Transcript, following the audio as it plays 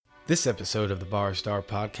This episode of the Bar Star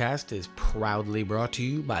Podcast is proudly brought to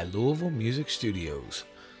you by Louisville Music Studios,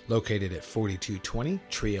 located at 4220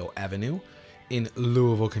 Trio Avenue in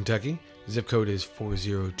Louisville, Kentucky. Zip code is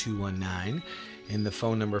 40219, and the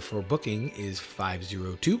phone number for booking is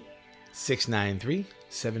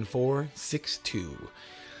 502-693-7462.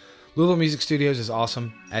 Louisville Music Studios is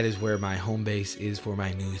awesome. That is where my home base is for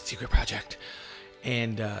my new secret project.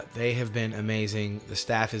 And they have been amazing. The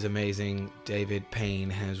staff is amazing. David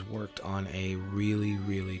Payne has worked on a really,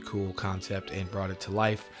 really cool concept and brought it to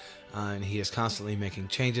life. And he is constantly making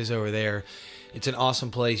changes over there. It's an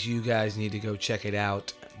awesome place. You guys need to go check it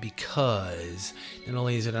out because not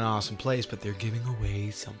only is it an awesome place, but they're giving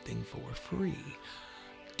away something for free.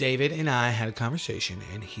 David and I had a conversation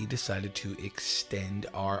and he decided to extend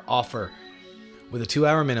our offer. With a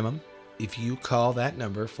 2-hour minimum, if you call that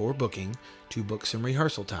number for booking to book some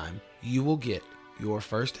rehearsal time, you will get your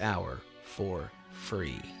first hour for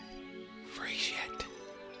free. Free shit.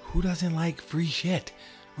 Who doesn't like free shit?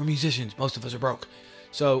 We're musicians. Most of us are broke.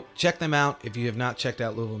 So check them out. If you have not checked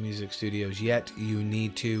out Louisville Music Studios yet, you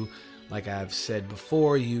need to. Like I've said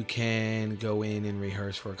before, you can go in and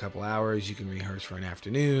rehearse for a couple hours. You can rehearse for an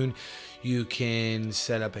afternoon. You can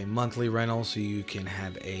set up a monthly rental so you can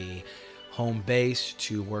have a home base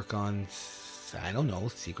to work on, I don't know,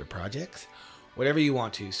 secret projects, whatever you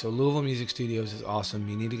want to. So Louisville Music Studios is awesome.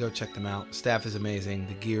 You need to go check them out. Staff is amazing.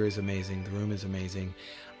 The gear is amazing. The room is amazing.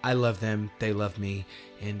 I love them. They love me.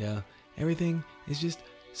 And everything is just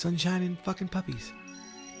sunshine and fucking puppies.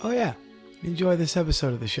 Oh yeah. Enjoy this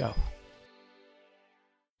episode of the show.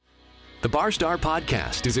 The Bar Star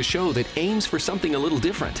Podcast is a show that aims for something a little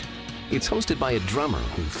different. It's hosted by a drummer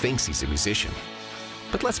who thinks he's a musician.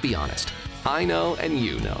 But let's be honest, I know and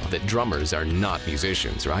you know that drummers are not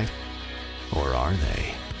musicians, right? Or are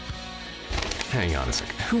they? Hang on a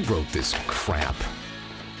second, who wrote this crap?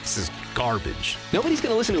 This is garbage. Nobody's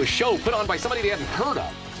gonna listen to a show put on by somebody they haven't heard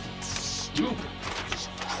of. Stupid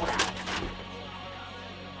crap.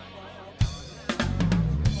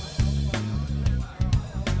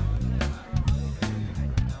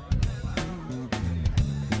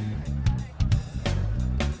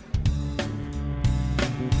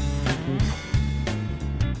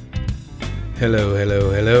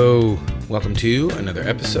 Hello. Welcome to another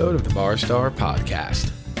episode of the Bar Star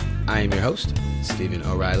Podcast. I am your host, Stephen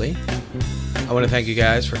O'Reilly. I want to thank you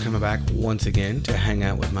guys for coming back once again to hang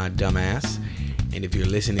out with my dumb ass. And if you're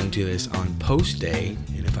listening to this on post day,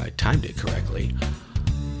 and if I timed it correctly,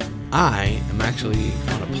 I am actually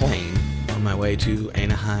on a plane on my way to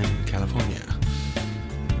Anaheim, California.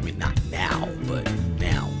 I mean, not now, but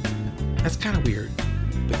now. That's kind of weird,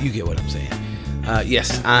 but you get what I'm saying.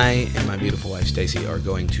 Yes, I and my beautiful wife Stacy are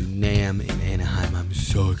going to NAMM in Anaheim. I'm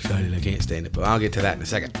so excited, I can't stand it, but I'll get to that in a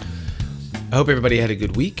second. I hope everybody had a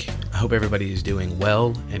good week. I hope everybody is doing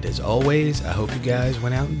well, and as always, I hope you guys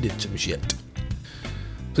went out and did some shit.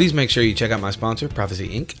 Please make sure you check out my sponsor, Prophecy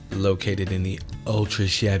Inc., located in the ultra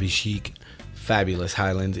shabby chic, fabulous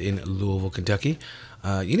Highlands in Louisville, Kentucky.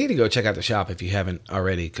 You need to go check out the shop if you haven't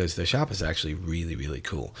already, because the shop is actually really, really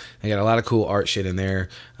cool. They got a lot of cool art shit in there.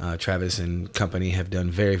 Travis and company have done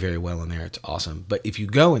very, very well in there. It's awesome. But if you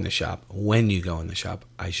go in the shop, when you go in the shop,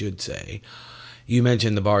 I should say, you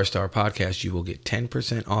mentioned the Bar Star Podcast, you will get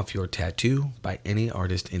 10% off your tattoo by any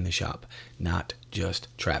artist in the shop, not just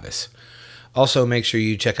Travis. Also, make sure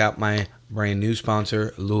you check out my brand new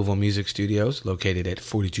sponsor, Louisville Music Studios, located at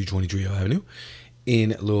 4220 Trio Avenue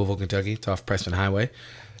in Louisville, Kentucky. It's off Preston Highway.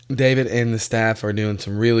 David and the staff are doing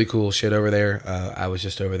some really cool shit over there. I was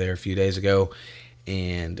just over there a few days ago,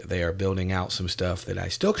 and they are building out some stuff that I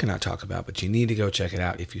still cannot talk about, but you need to go check it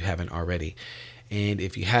out if you haven't already. And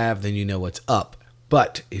if you have, then you know what's up.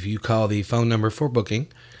 But if you call the phone number for booking,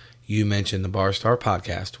 you mention the Bar Star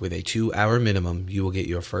Podcast with a 2-hour minimum, you will get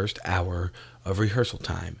your first hour of rehearsal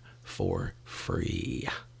time for free.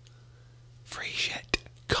 Free shit.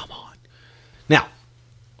 Come on. Now,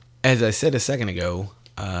 as I said a second ago,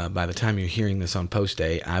 by the time you're hearing this on post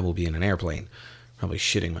day, I will be in an airplane. Probably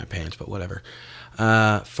shitting my pants, but whatever.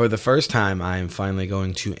 For the first time, I am finally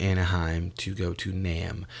going to Anaheim to go to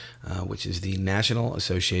NAMM, which is the National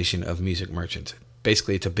Association of Music Merchants.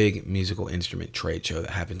 Basically, it's a big musical instrument trade show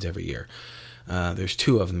that happens every year. There's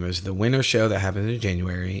two of them. There's the winter show that happens in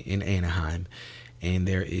January in Anaheim, and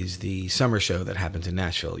there is the summer show that happens in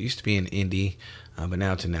Nashville. It used to be in Indy, but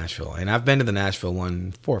now it's in Nashville. And I've been to the Nashville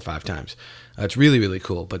one 4 or 5 times. It's really, really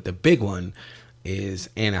cool. But the big one is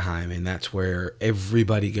Anaheim, and that's where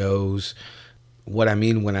everybody goes. What I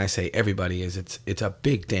mean when I say everybody is it's a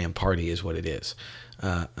big damn party is what it is.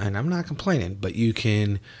 And I'm not complaining, but you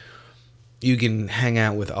can you can hang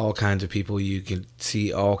out with all kinds of people. You can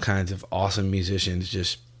see all kinds of awesome musicians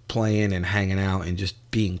just playing and hanging out and just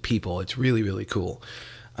being people. It's really, really cool.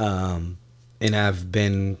 And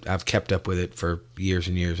I've kept up with it for years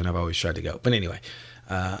and years, and I've always tried to go. But anyway,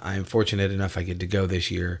 I am fortunate enough I get to go this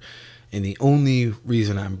year. And the only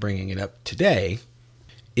reason I'm bringing it up today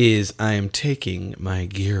is I am taking my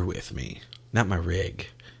gear with me. Not my rig.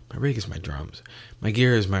 My rig is my drums. My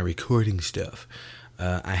gear is my recording stuff.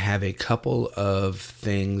 I have a couple of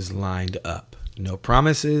things lined up. No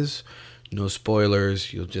promises, no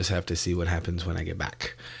spoilers. You'll just have to see what happens when I get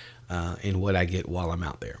back and what I get while I'm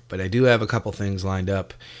out there. But I do have a couple things lined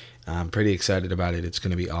up. I'm pretty excited about it. It's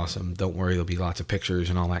going to be awesome. Don't worry, there'll be lots of pictures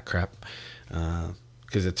and all that crap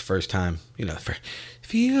because it's the first time.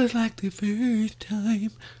 Feels like the first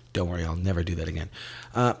time. Don't worry, I'll never do that again.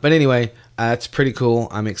 But anyway, it's pretty cool.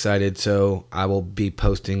 I'm excited. So I will be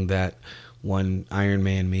posting that one Iron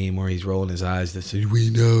Man meme where he's rolling his eyes that says, "We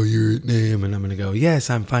know you're at NAMM." And I'm going to go, yes,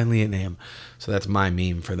 I'm finally at NAMM. So that's my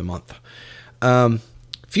meme for the month.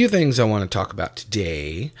 Few things I want to talk about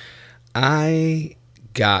today. I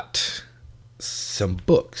got some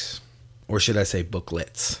books, or should I say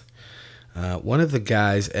booklets. One of the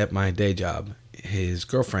guys at my day job, his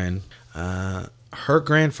girlfriend, her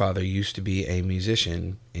grandfather used to be a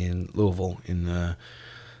musician in Louisville in the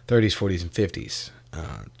 30s, 40s, and 50s.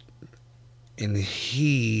 And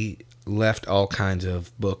he left all kinds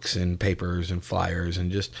of books and papers and flyers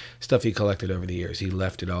and just stuff he collected over the years. He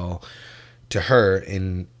left it all to her,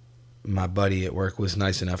 and my buddy at work was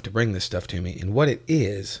nice enough to bring this stuff to me. And what it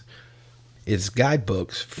is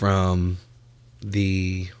guidebooks from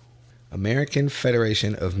the American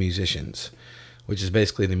Federation of Musicians, which is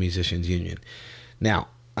basically the Musicians Union. Now,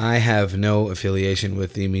 I have no affiliation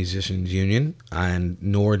with the Musicians Union, and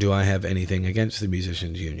nor do I have anything against the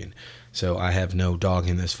Musicians Union. So I have no dog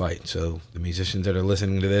in this fight. So the musicians that are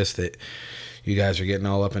listening to this, that you guys are getting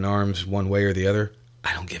all up in arms one way or the other,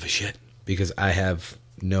 I don't give a shit because I have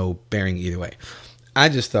no bearing either way. I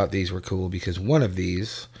just thought these were cool because one of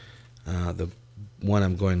these, the one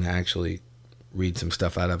I'm going to actually read some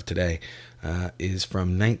stuff out of today, is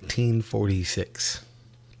from 1946.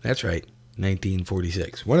 That's right,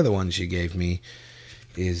 1946. One of the ones she gave me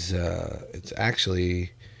is it's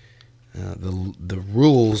actually the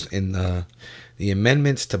rules in the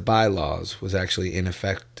amendments to bylaws was actually in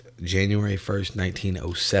effect January 1st,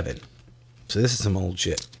 1907. So this is some old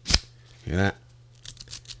shit. You know that?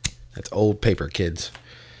 That's old paper, kids.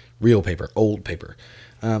 Real paper, old paper.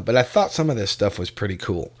 But I thought some of this stuff was pretty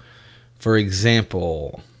cool. For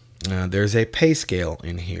example, there's a pay scale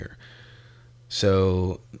in here.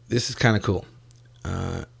 So this is kind of cool.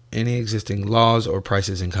 Any existing laws or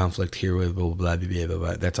prices in conflict herewith, blah, blah, blah, blah, blah,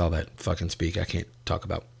 blah. That's all that fucking speak I can't talk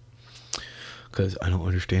about. Because I don't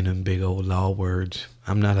understand them big old law words.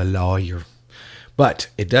 I'm not a lawyer. But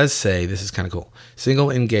it does say, this is kind of cool,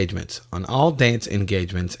 single engagements. On all dance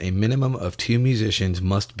engagements, a minimum of 2 musicians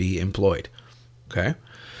must be employed. Okay?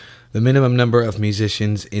 The minimum number of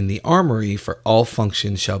musicians in the armory for all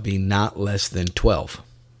functions shall be not less than 12.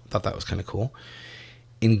 I thought that was kind of cool.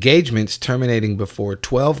 Engagements terminating before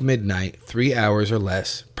 12 midnight, 3 hours or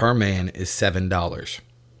less, per man is $7.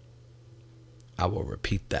 I will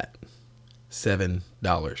repeat that. $7.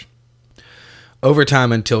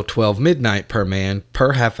 Overtime until 12 midnight per man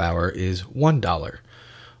per half hour is $1.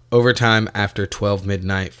 Overtime after 12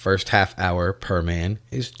 midnight first half hour per man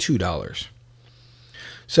is $2.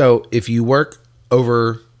 So if you work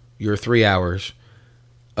over your 3 hours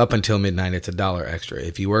up until midnight, it's $1 extra.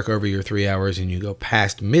 If you work over your 3 hours and you go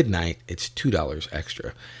past midnight, it's $2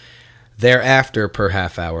 extra. Thereafter, per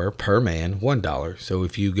half hour, per man, $1. So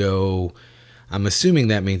if you go, I'm assuming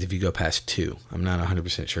that means if you go past 2. I'm not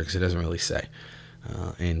 100% sure because it doesn't really say.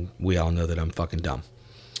 And we all know that I'm fucking dumb.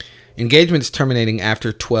 Engagements terminating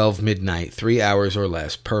after 12 midnight, 3 hours or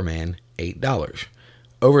less, per man, $8.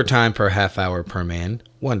 Overtime per half hour per man,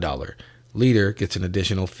 $1. Leader gets an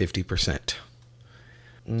additional 50%.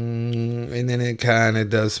 And then it kind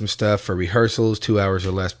of does some stuff for rehearsals. 2 hours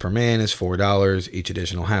or less per man is $4. Each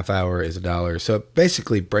additional half hour is $1. So it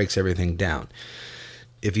basically breaks everything down.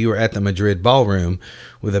 If you were at the Madrid Ballroom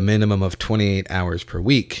with a minimum of 28 hours per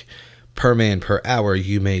week, per man per hour,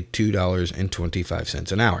 you made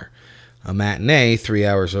 $2.25 an hour. A matinee, 3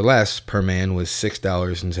 hours or less per man, was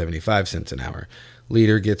 $6.75 an hour.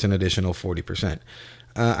 Leader gets an additional 40%.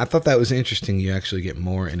 I thought that was interesting. You actually get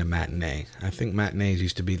more in a matinee. I think matinees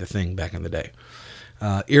used to be the thing back in the day.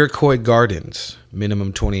 Iroquois Gardens,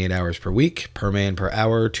 minimum 28 hours per week, per man per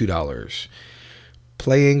hour, $2.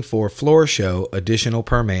 Playing for floor show, additional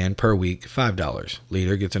per man per week, $5.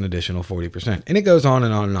 Leader gets an additional 40%. And it goes on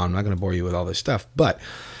and on and on. I'm not going to bore you with all this stuff, but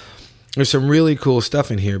there's some really cool stuff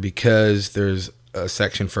in here because there's a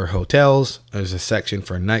section for hotels. There's a section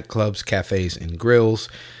for nightclubs, cafes, and grills.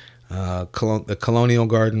 The Colonial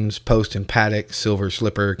Gardens, Post and Paddock, Silver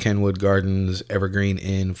Slipper, Kenwood Gardens, Evergreen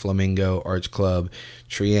Inn, Flamingo, Arch Club,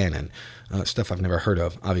 Trianon. Stuff I've never heard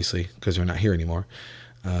of, obviously, because they're not here anymore.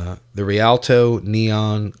 The Rialto,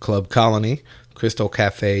 Neon, Club Colony, Crystal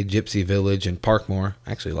Cafe, Gypsy Village, and Parkmore.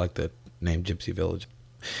 I actually like the name Gypsy Village.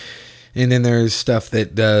 And then there's stuff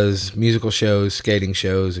that does musical shows, skating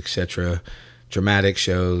shows, etc., dramatic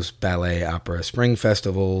shows, ballet, opera, spring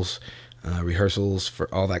festivals, rehearsals for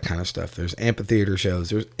all that kind of stuff. There's amphitheater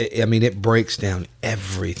shows. It breaks down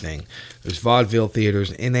everything. There's vaudeville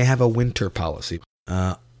theaters, and they have a winter policy.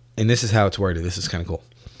 And this is how it's worded. This is kind of cool.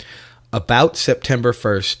 About September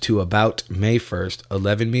 1st to about May 1st,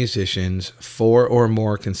 11 musicians, 4 or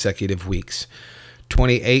more consecutive weeks.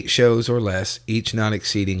 28 shows or less, each not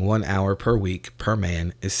exceeding 1 hour per week per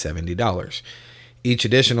man, is $70. Each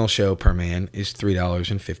additional show per man is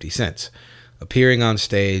 $3.50. Appearing on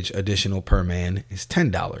stage, additional per man, is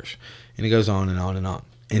 $10. And it goes on and on and on.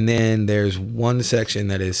 And then there's one section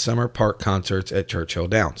that is summer park concerts at Churchill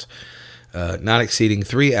Downs. Not exceeding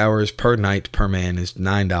 3 hours per night per man is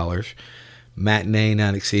 $9. Matinee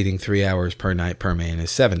not exceeding 3 hours per night per man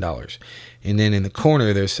is $7. And then in the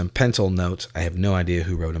corner, there's some pencil notes. I have no idea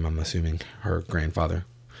who wrote them. I'm assuming her grandfather.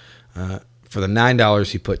 For the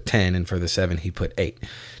 $9, he put 10, and for the 7, he put 8.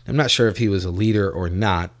 I'm not sure if he was a leader or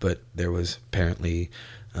not, but there was apparently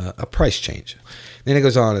a price change. Then it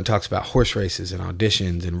goes on and talks about horse races and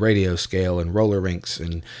auditions and radio scale and roller rinks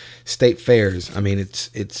and state fairs. I mean,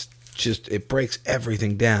 it breaks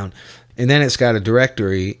everything down. And then it's got a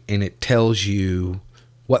directory, and it tells you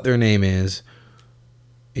what their name is.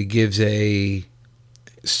 It gives a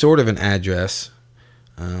sort of an address.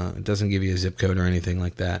 It doesn't give you a zip code or anything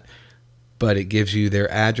like that, but it gives you their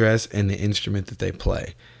address and the instrument that they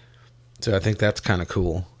play. So I think that's kind of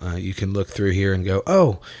cool. You can look through here and go,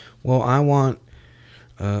 oh, well, I want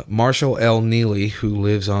Marshall L. Neely, who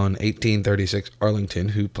lives on 1836 Arlington,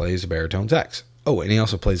 who plays baritone sax. Oh, and he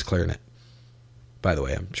also plays clarinet. By the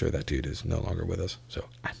way, I'm sure that dude is no longer with us, so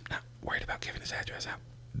I'm not worried about giving his address out.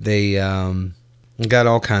 They got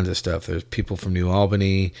all kinds of stuff. There's people from New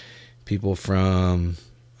Albany, people from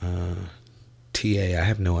TA. I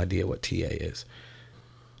have no idea what TA is.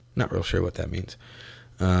 Not real sure what that means.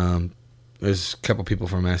 There's a couple people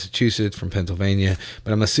from Massachusetts, from Pennsylvania,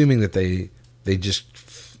 but I'm assuming that they just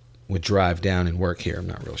would drive down and work here. I'm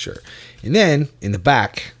not real sure. And then in the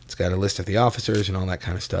back, it's got a list of the officers and all that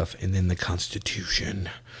kind of stuff. And then the Constitution.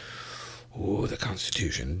 Ooh, the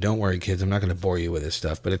Constitution. Don't worry, kids. I'm not going to bore you with this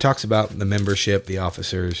stuff. But it talks about the membership, the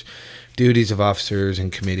officers, duties of officers and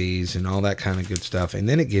committees, and all that kind of good stuff. And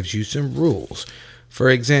then it gives you some rules. For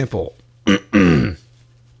example,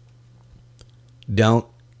 don't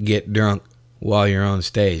get drunk while you're on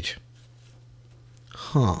stage.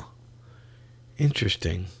 Huh.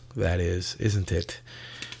 Interesting, that is, isn't it?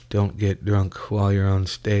 Don't get drunk while you're on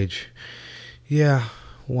stage. Yeah,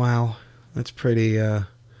 wow. That's pretty, a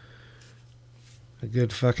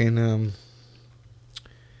good fucking,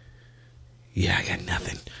 yeah, I got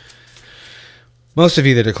nothing. Most of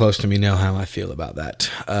you that are close to me know how I feel about that.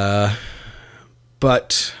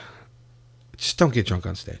 But just don't get drunk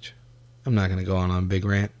on stage. I'm not going to go on a big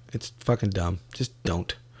rant. It's fucking dumb. Just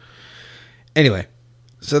don't. Anyway,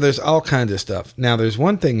 so there's all kinds of stuff. Now, there's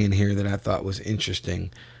one thing in here that I thought was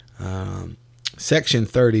interesting. Section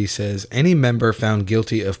 30 says, any member found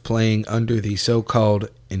guilty of playing under the so-called,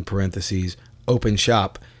 in parentheses, open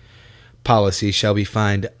shop policy shall be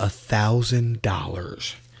fined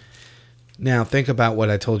 $1,000. Now, think about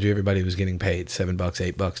what I told you everybody was getting paid, $7,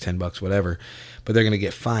 $8, $10, whatever. But they're going to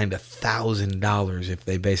get fined $1,000 if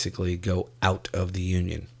they basically go out of the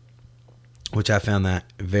union, which I found that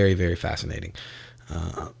very, very fascinating.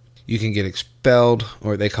 You can get expelled,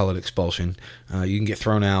 or they call it expulsion. You can get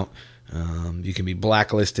thrown out. You can be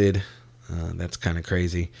blacklisted. That's kind of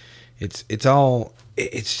crazy. It's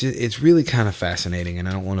really kind of fascinating, and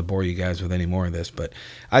I don't want to bore you guys with any more of this, but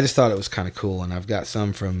I just thought it was kind of cool. And I've got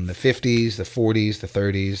some from the 50s, the 40s, the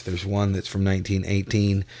 30s. There's one that's from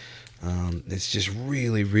 1918. It's just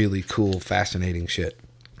really, really cool, fascinating shit.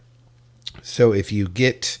 So if you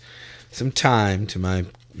get some time, to my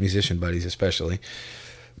musician buddies especially,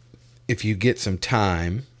 if you get some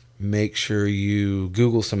time, make sure you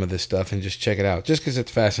Google some of this stuff and just check it out, just because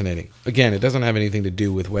it's fascinating. Again, it doesn't have anything to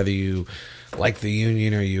do with whether you like the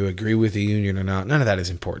union or you agree with the union or not. None of that is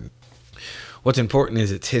important. What's important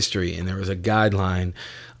is its history, and there was a guideline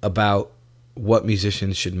about what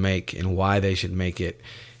musicians should make and why they should make it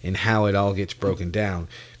and how it all gets broken down.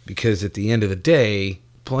 Because at the end of the day,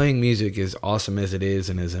 playing music, as awesome as it is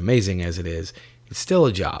and as amazing as it is, it's still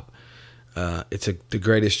a job. It's the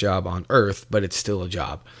greatest job on earth, but it's still a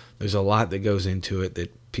job. There's a lot that goes into it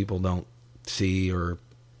that people don't see or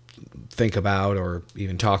think about or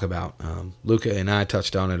even talk about. Luca and I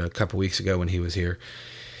touched on it a couple weeks ago when he was here.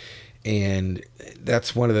 And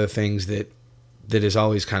that's one of the things that has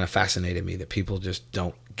always kind of fascinated me, that people just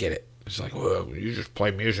don't get it. It's like, well, you just play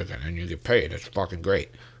music and then you get paid. It's fucking great.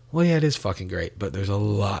 Well, yeah, it is fucking great, but there's a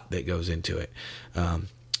lot that goes into it.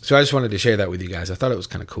 So I just wanted to share that with you guys. I thought it was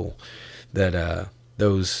kind of cool that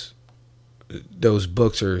those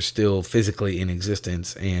books are still physically in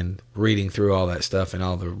existence, and reading through all that stuff and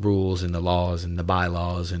all the rules and the laws and the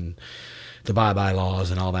bylaws and the bylaws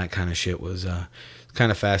and all that kind of shit was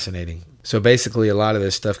kind of fascinating. So basically, a lot of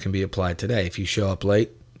this stuff can be applied today. If you show up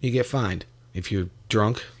late, you get fined. If you're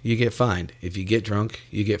drunk, you get fined. If you get drunk,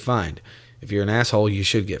 you get fined. If you're an asshole, you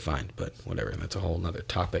should get fined. But whatever, that's a whole nother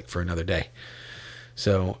topic for another day.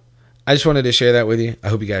 So I just wanted to share that with you. I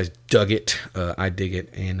hope you guys dug it. I dig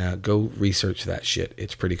it. And go research that shit.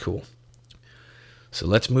 It's pretty cool. So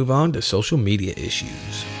let's move on to social media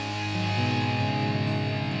issues.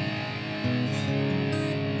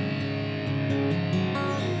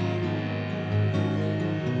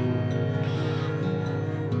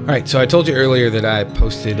 All right, so I told you earlier that I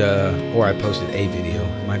posted a video.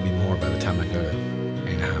 It might be more by the time I go to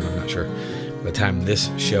Anaheim. I'm not sure. By the time this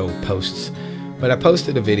show posts. But I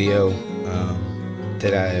posted a video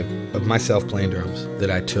of myself playing drums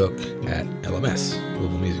that I took at LMS,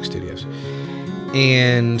 Louisville Music Studios.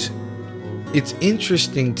 And it's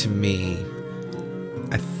interesting to me.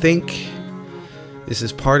 I think this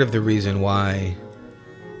is part of the reason why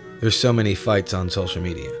there's so many fights on social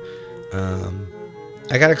media.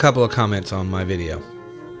 I got a couple of comments on my video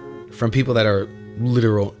from people that are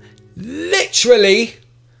literally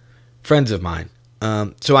friends of mine.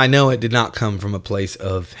 So I know it did not come from a place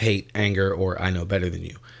of hate, anger, or I know better than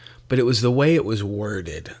you. But it was the way it was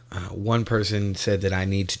worded. One person said that I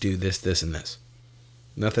need to do this, this, and this.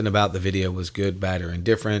 Nothing about the video was good, bad, or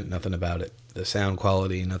indifferent. Nothing about it, the sound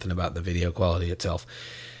quality, nothing about the video quality itself.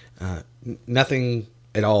 Nothing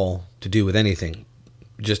at all to do with anything.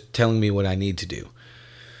 Just telling me what I need to do.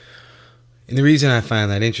 And the reason I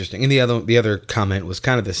find that interesting, and the other comment was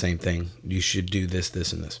kind of the same thing. You should do this,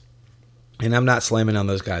 this, and this. And I'm not slamming on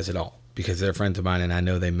those guys at all, because they're friends of mine, and I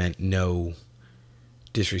know they meant no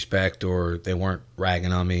disrespect, or they weren't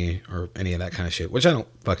ragging on me or any of that kind of shit, which I don't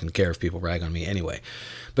fucking care if people rag on me anyway.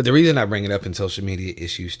 But the reason I bring it up in social media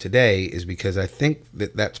issues today is because I think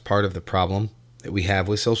that that's part of the problem that we have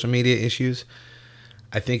with social media issues.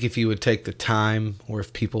 I think if you would take the time, or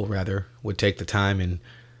if people rather would take the time and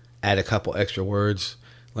add a couple extra words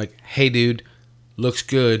like, hey dude, looks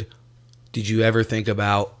good, did you ever think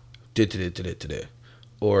about da-da-da-da-da-da?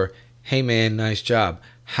 Or, hey man, nice job,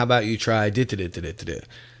 how about you try da-da-da-da-da-da?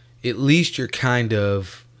 At least you're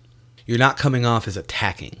not coming off as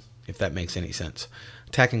attacking, if that makes any sense.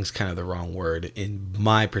 Attacking is kind of the wrong word in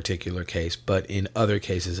my particular case, but in other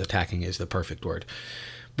cases attacking is the perfect word.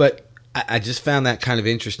 But I just found that kind of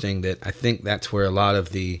interesting, that I think that's where a lot of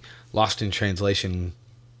the lost in translation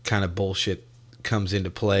kind of bullshit comes into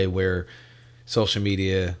play, where social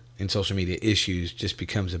media and social media issues just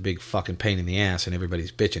becomes a big fucking pain in the ass and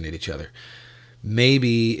everybody's bitching at each other.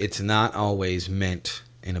 Maybe it's not always meant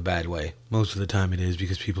in a bad way. Most of the time it is,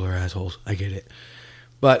 because people are assholes. I get it.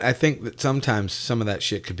 But I think that sometimes some of that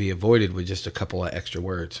shit could be avoided with just a couple of extra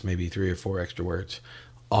words, maybe 3 or 4 extra words.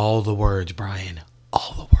 All the words, Brian.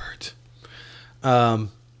 All the words.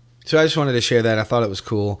 So I just wanted to share that. I thought it was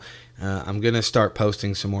cool. I'm going to start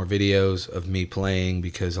posting some more videos of me playing,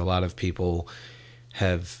 because a lot of people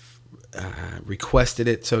have requested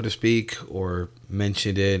it, so to speak, or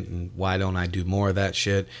mentioned it, and why don't I do more of that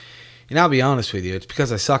shit? And I'll be honest with you, it's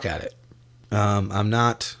because I suck at it. I'm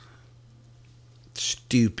not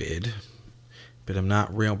stupid, but I'm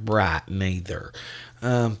not real bright neither.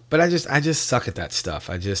 But I just suck at that stuff.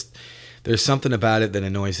 There's something about it that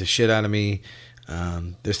annoys the shit out of me.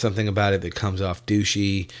 There's something about it that comes off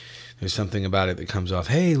douchey. There's something about it that comes off,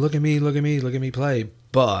 hey, look at me play.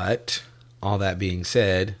 But all that being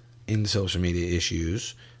said, in social media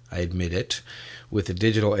issues, I admit it, with the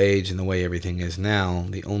digital age and the way everything is now,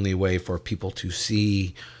 the only way for people to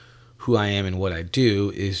see who I am and what I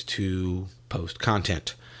do is to post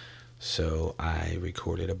content. So I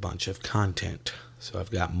recorded a bunch of content. So I've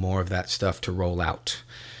got more of that stuff to roll out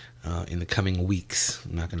in the coming weeks.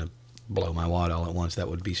 I'm not going to blow my wad all at once. That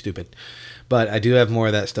would be stupid. But I do have more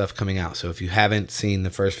of that stuff coming out. So if you haven't seen the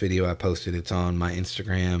first video I posted, it's on my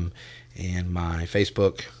Instagram and my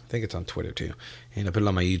Facebook. I think it's on Twitter too. And I put it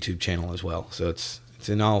on my YouTube channel as well. So it's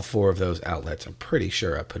in all 4 of those outlets. I'm pretty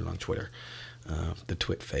sure I put it on Twitter. The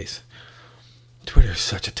Twit face. Twitter is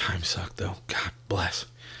such a time suck though. God bless.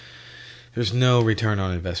 There's no return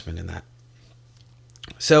on investment in that.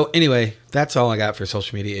 So anyway, that's all I got for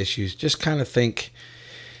social media issues. Just kind of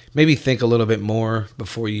maybe think a little bit more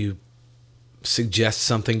before you suggest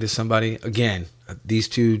something to somebody. Again, these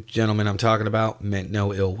 2 gentlemen I'm talking about meant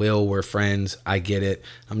no ill will. We're friends. I get it.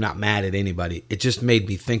 I'm not mad at anybody. It just made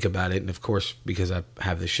me think about it. And of course, because I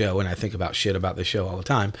have the show and I think about shit about the show all the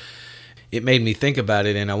time, it made me think about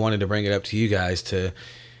it. And I wanted to bring it up to you guys to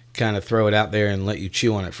kind of throw it out there and let you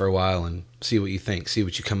chew on it for a while and see what you think, see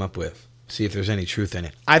what you come up with, see if there's any truth in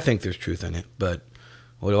it. I think there's truth in it, but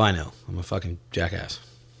what do I know? I'm a fucking jackass.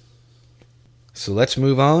 So let's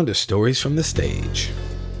move on to stories from the stage.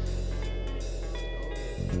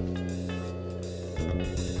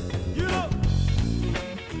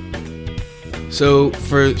 So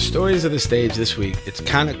for stories of the stage this week, it's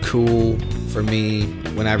kind of cool for me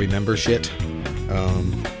when I remember shit,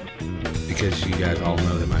 because you guys all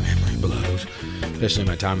know that my memory blows, especially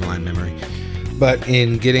my timeline memory. But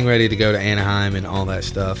in getting ready to go to Anaheim and all that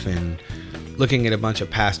stuff, and looking at a bunch of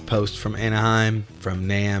past posts from Anaheim, from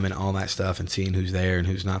NAMM and all that stuff, and seeing who's there and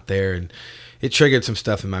who's not there, and it triggered some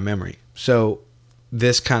stuff in my memory. So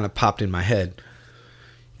this kind of popped in my head.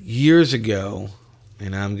 Years ago,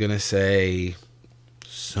 and I'm going to say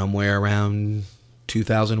somewhere around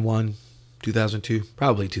 2001, 2002,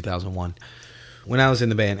 probably 2001, when I was in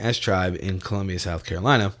the band S-Tribe in Columbia, South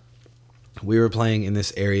Carolina, we were playing in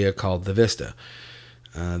this area called The Vista.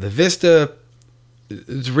 The Vista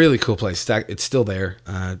is a really cool place. It's still there.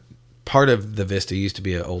 Part of The Vista used to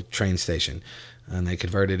be an old train station, and they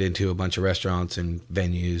converted it into a bunch of restaurants and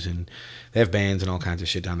venues, and they have bands and all kinds of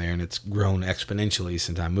shit down there, and it's grown exponentially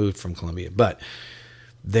since I moved from Columbia. But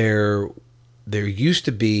there used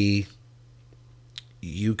to be,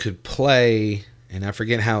 you could play, and I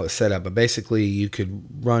forget how it's set up, but basically you could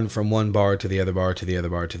run from one bar to the other bar to the other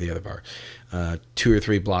bar to the other bar. 2 or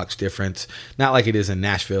 3 blocks difference. Not like it is in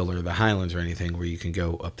Nashville or the Highlands or anything where you can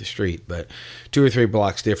go up the street, but 2 or 3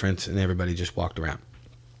 blocks difference, and everybody just walked around.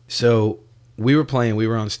 So we were playing, we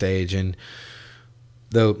were on stage, and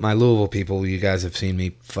though my Louisville people, you guys have seen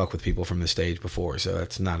me fuck with people from the stage before, so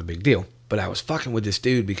that's not a big deal. But I was fucking with this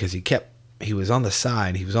dude because he was on the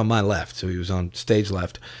side, he was on my left, so he was on stage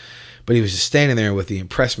left, but he was just standing there with the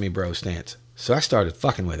impress me bro stance. So I started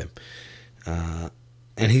fucking with him.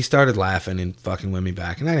 And he started laughing and fucking with me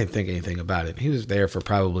back, and I didn't think anything about it. He was there for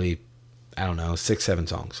probably, I don't know, 6, 7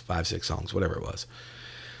 songs, 5, 6 songs, whatever it was.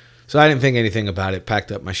 So I didn't think anything about it,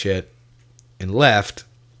 packed up my shit, and left,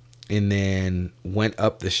 and then went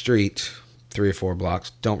up the street 3 or 4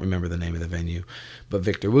 blocks. Don't remember the name of the venue, but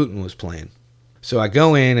Victor Wooten was playing. So I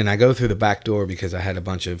go in, and I go through the back door because I had a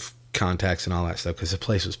bunch of contacts and all that stuff because the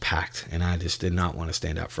place was packed, and I just did not want to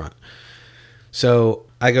stand out front. So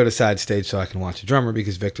I go to side stage so I can watch a drummer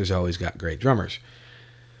because Victor's always got great drummers.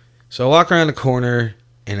 So I walk around the corner,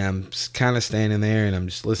 and I'm kind of standing there, and I'm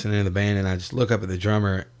just listening to the band, and I just look up at the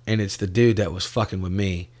drummer, and it's the dude that was fucking with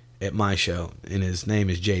me at my show, and his name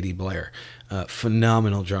is J.D. Blair.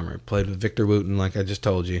 Phenomenal drummer. Played with Victor Wooten, like I just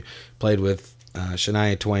told you. Played with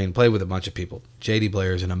Shania Twain. Played with a bunch of people. J.D.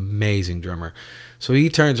 Blair is an amazing drummer. So he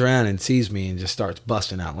turns around and sees me and just starts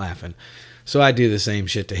busting out laughing. So I do the same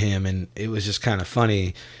shit to him, and it was just kind of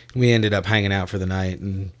funny. We ended up hanging out for the night,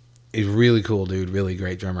 and he's a really cool dude, really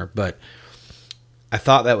great drummer. But I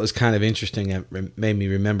thought that was kind of interesting. It made me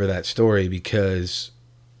remember that story because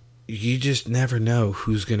you just never know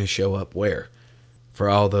who's going to show up where. For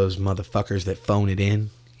all those motherfuckers that phone it in,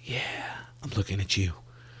 yeah, I'm looking at you.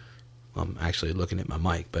 Well, I'm actually looking at my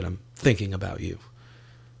mic, but I'm thinking about you.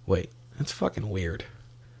 Wait, that's fucking weird.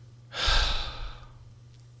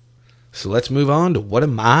 So let's move on to what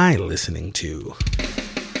am I listening to?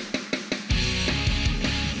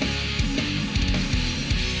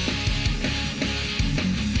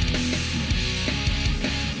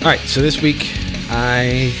 All right, so this week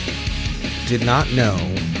I did not know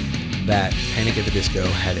that Panic at the Disco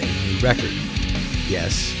had a new record.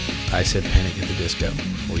 Yes, I said Panic at the Disco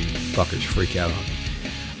before you fuckers freak out on me.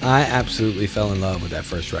 I absolutely fell in love with that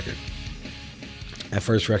first record. That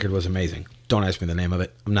first record was amazing. Don't ask me the name of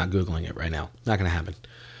it. I'm not Googling it right now. Not going to happen.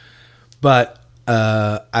 But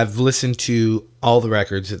I've listened to all the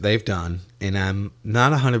records that they've done, and I'm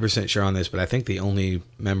not 100% sure on this, but I think the only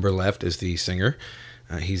member left is the singer.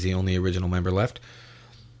 He's the only original member left.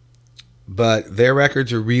 But their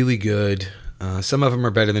records are really good. Some of them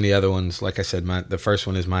are better than the other ones. Like I said, the first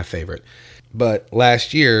one is my favorite. But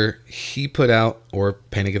last year, he put out, or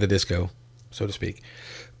Panic at the Disco, so to speak,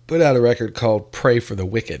 put out a record called Pray for the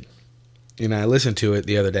Wicked. And I listened to it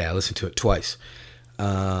the other day. I listened to it twice.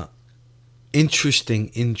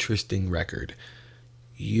 Interesting record.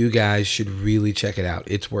 You guys should really check it out.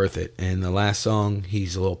 It's worth it. And the last song,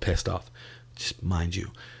 he's a little pissed off. Just mind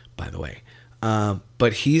you, by the way.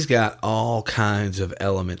 But he's got all kinds of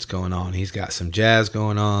elements going on. He's got some jazz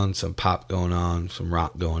going on, some pop going on, some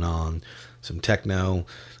rock going on, some techno.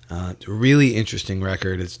 It's a really interesting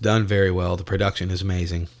record. It's done very well. The production is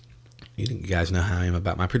amazing. You guys know how I am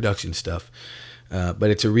about my production stuff.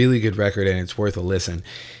 But it's a really good record, and it's worth a listen.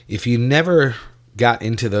 If you never got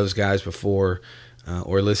into those guys before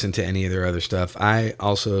or listened to any of their other stuff, I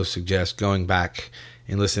also suggest going back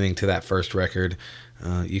and listening to that first record.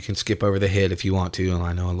 You can skip over the hit if you want to, and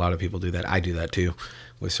I know a lot of people do that. I do that too.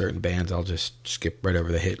 With certain bands, I'll just skip right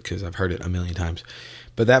over the hit because I've heard it a million times.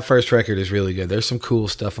 But that first record is really good. There's some cool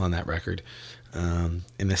stuff on that record. And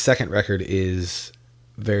the second record is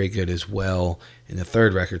very good as well, and the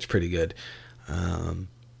third record's pretty good.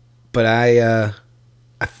 But I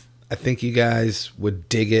think you guys would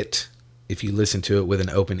dig it if you listen to it with an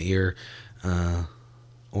open ear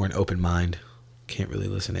or an open mind. Can't really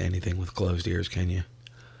listen to anything with closed ears, can you?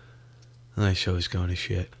 My show's going to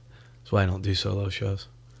shit. That's why I don't do solo shows.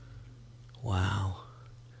 Wow.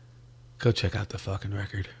 Go check out the fucking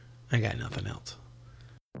record. I got nothing else.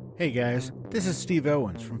 Hey guys, this is Steve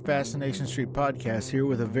Owens from Fascination Street Podcast here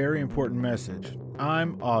with a very important message.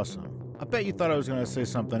 I'm awesome. I bet you thought I was going to say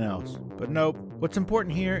something else, but nope. What's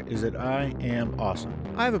important here is that I am awesome.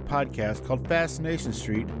 I have a podcast called Fascination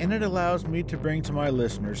Street, and it allows me to bring to my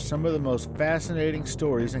listeners some of the most fascinating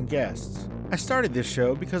stories and guests. I started this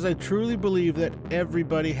show because I truly believe that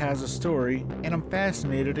everybody has a story, and I'm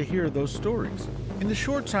fascinated to hear those stories. In the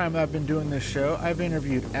short time I've been doing this show, I've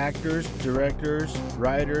interviewed actors, directors,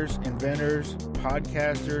 writers, inventors,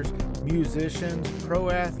 podcasters, musicians, pro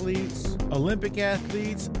athletes, Olympic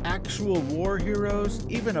athletes, actual war heroes,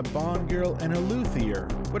 even a Bond girl and a luthier,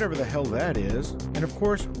 whatever the hell that is, and of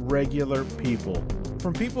course, regular people.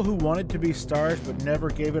 From people who wanted to be stars but never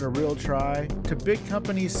gave it a real try, to big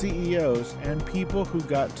company CEOs and people who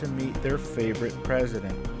got to meet their favorite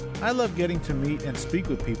president. I love getting to meet and speak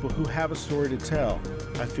with people who have a story to tell.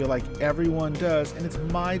 I feel like everyone does, and it's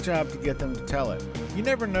my job to get them to tell it. You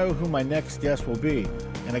never know who my next guest will be.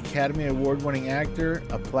 An Academy Award-winning actor,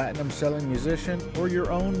 a platinum-selling musician, or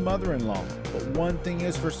your own mother-in-law. But one thing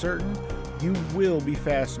is for certain, you will be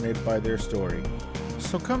fascinated by their story.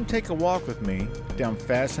 So come take a walk with me down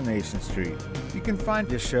Fascination Street. You can find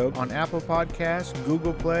this show on Apple Podcasts,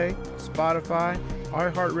 Google Play, Spotify,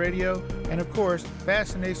 iHeartRadio, and of course,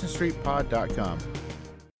 FascinationStreetPod.com.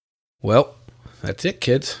 Well, that's it,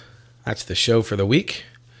 kids. That's the show for the week.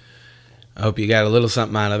 I hope you got a little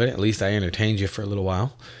something out of it. At least I entertained you for a little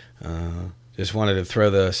while. Just wanted to throw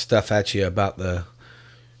the stuff at you about the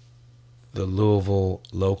Louisville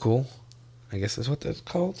Local. I guess that's what that's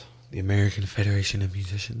called. The American Federation of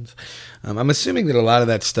Musicians. I'm assuming that a lot of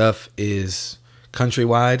that stuff is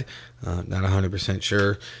countrywide. Not 100%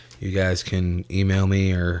 sure. You guys can email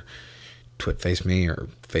me or face me or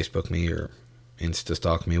Facebook me or Insta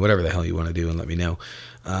stalk me, whatever the hell you want to do, and let me know.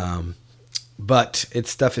 But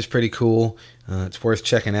its stuff is pretty cool. It's worth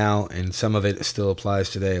checking out, and some of it still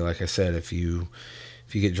applies today. Like I said, if you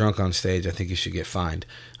get drunk on stage, I think you should get fined.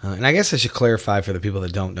 And I guess I should clarify for the people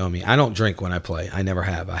that don't know me. I don't drink when I play. I never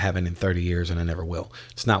have. I haven't in 30 years, and I never will.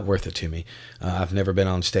 It's not worth it to me. I've never been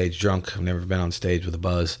on stage drunk. I've never been on stage with a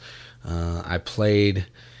buzz. I played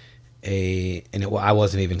I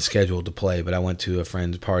wasn't even scheduled to play, but I went to a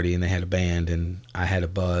friend's party, and they had a band, and I had a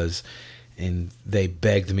buzz, and they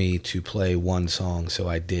begged me to play one song, so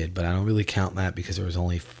I did. But I don't really count that because there was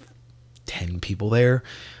only 10 people there.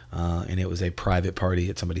 And it was a private party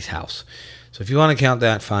at somebody's house. So if you want to count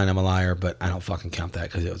that, fine, I'm a liar, but I don't fucking count that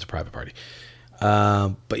because it was a private party.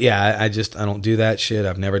 But yeah, I don't do that shit.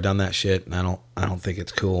 I've never done that shit, and I don't think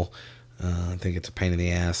it's cool. I think it's a pain in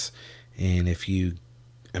the ass. And if you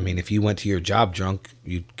went to your job drunk,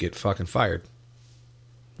 you'd get fucking fired.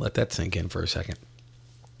 Let that sink in for a second.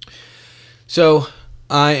 So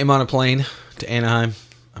I am on a plane to Anaheim.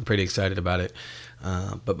 I'm pretty excited about it.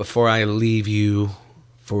 But before I leave you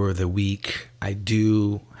for the week, I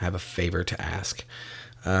do have a favor to ask.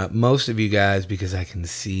 Most of you guys, because I can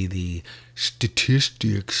see the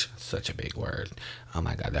statistics, such a big word. Oh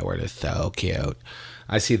my God, that word is so cute.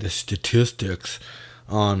 I see the statistics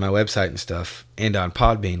on my website and stuff, and on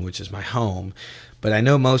Podbean, which is my home. But I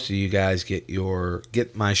know most of you guys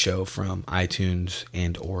get my show from iTunes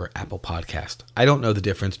and or Apple Podcast. I don't know the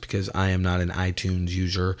difference because I am not an iTunes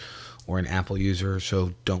user or an Apple user,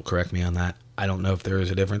 so don't correct me on that. I don't know if there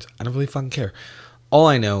is a difference. I don't really fucking care. All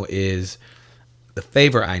I know is the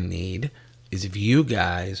favor I need is if you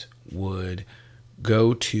guys would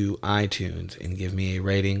go to iTunes and give me a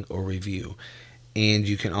rating or review. And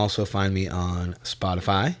you can also find me on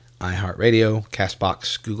Spotify, iHeartRadio,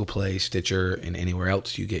 CastBox, Google Play, Stitcher, and anywhere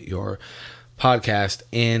else you get your podcast,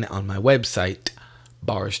 and on my website,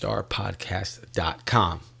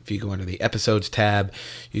 barstarpodcast.com. If you go under the episodes tab,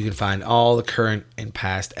 you can find all the current and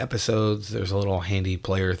past episodes. There's a little handy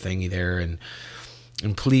player thingy there, and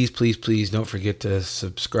please, please, please don't forget to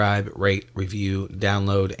subscribe, rate, review,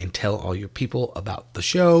 download, and tell all your people about the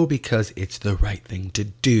show because it's the right thing to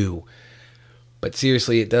do. But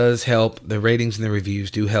seriously, it does help. The ratings and the reviews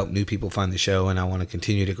do help new people find the show, and I want to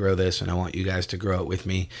continue to grow this, and I want you guys to grow it with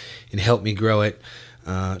me and help me grow it.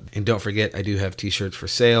 And don't forget, I do have t-shirts for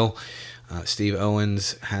sale. Steve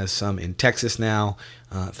Owens has some in Texas now.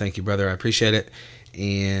 Thank you, brother. I appreciate it.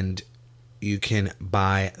 And you can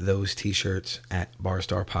buy those t-shirts at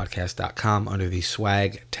barstarpodcast.com under the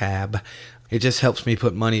swag tab. It just helps me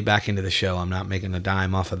put money back into the show. I'm not making a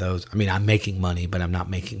dime off of those. I mean, I'm making money, but I'm not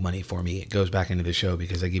making money for me. It goes back into the show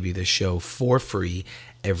because I give you this show for free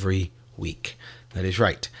every week. That is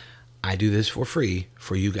right. I do this for free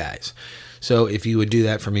for you guys. So if you would do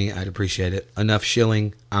that for me, I'd appreciate it. Enough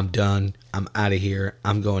shilling. I'm done. I'm out of here.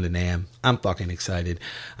 I'm going to NAMM. I'm fucking excited.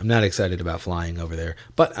 I'm not excited about flying over there,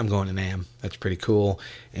 but I'm going to NAMM. That's pretty cool.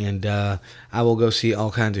 And I will go see all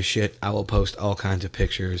kinds of shit. I will post all kinds of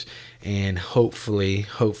pictures. And hopefully,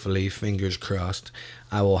 fingers crossed,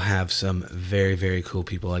 I will have some very, very cool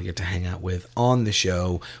people I get to hang out with on the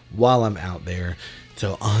show while I'm out there.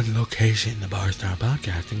 So on location, the Barstar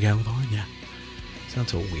Podcast in California.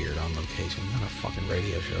 Sounds so weird, on location. Not a fucking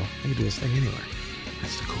radio show. I can do this thing anywhere.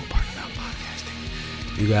 That's the cool part about podcasting.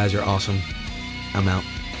 You guys are awesome. I'm out.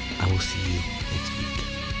 I will see you next week.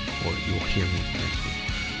 Or you will hear me next week.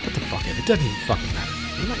 What the fuck? It doesn't even fucking matter.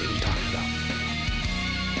 I'm not even talking about.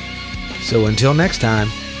 So until next time,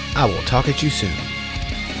 I will talk at you soon.